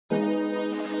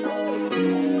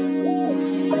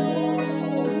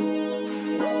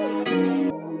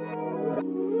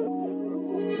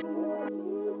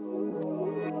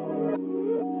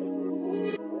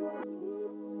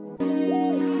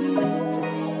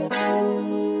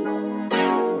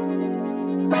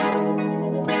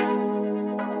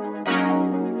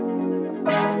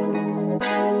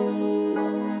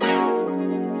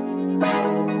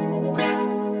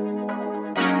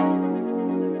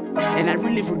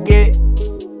really forget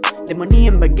the money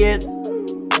and baguette.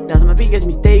 That's my biggest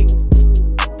mistake.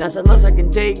 That's a loss I can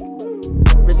take.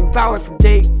 Raising power for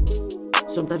take.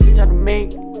 Sometimes it's hard to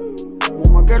make.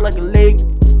 Want my girl like a lake.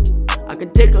 I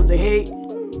can take all the hate.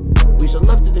 We show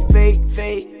love to the fake.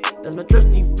 That's my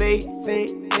trusty fate.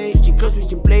 Switching clothes,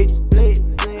 switching plates.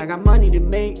 I got money to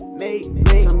make.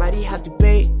 Somebody had to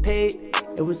pay.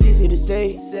 It was easy to say.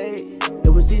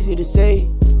 It was easy to say.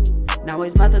 Now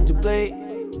it's my time to play.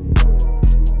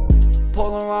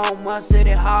 Pulling around my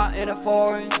city hot in a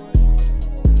foreign.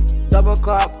 Double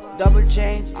cup, double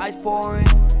chains, ice pouring.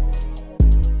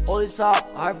 All this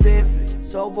up, hard beef,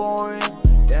 so boring.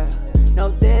 Yeah,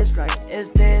 no this right, it's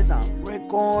this, I'm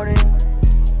recording.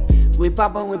 We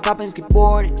poppin',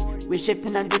 skateboarding. We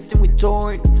shifting and drifting, we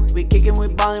touring. We kicking, we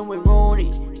ballin', we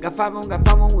rolling. Got five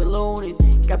on, we loonies.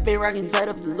 Got big rock inside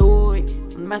of the Louis.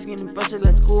 I'm masking and bustin'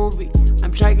 like Scooby.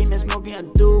 I'm shaking and smoking a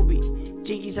doobie.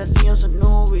 Cheekies I see on some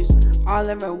movies. All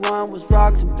I ever want was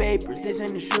rocks and papers. This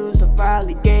ain't the shoes of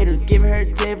alligators. Giving her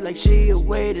a tip like she a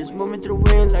waiters. Moving through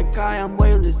the wind like I am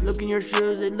whalers. Look in your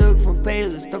shoes, they look from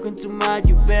Payless. Talking too much,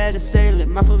 you better sail it.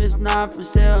 My food is not for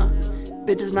sale.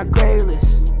 Bitch is not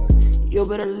crayless. You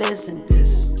better listen to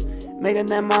this. Making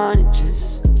that money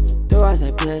just do as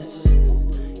I please.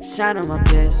 Shine on my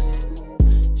piss.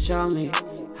 Show me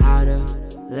how to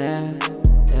live,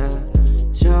 yeah.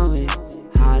 Show me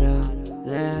how to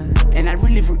live. And I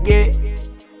really forget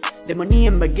the money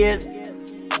and baguette.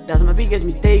 That's my biggest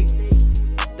mistake.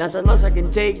 That's a loss I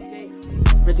can take.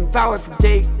 Raising power for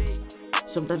take.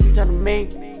 Sometimes it's hard to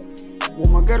make.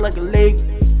 Want my girl like a lake.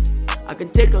 I can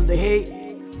take all the hate.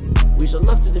 We show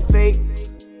love to the fake.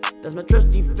 That's my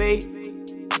trusty fate.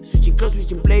 Switching clothes,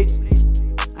 switching plates.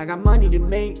 I got money to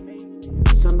make.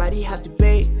 Somebody have to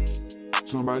pay.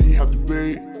 Somebody have to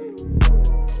pay.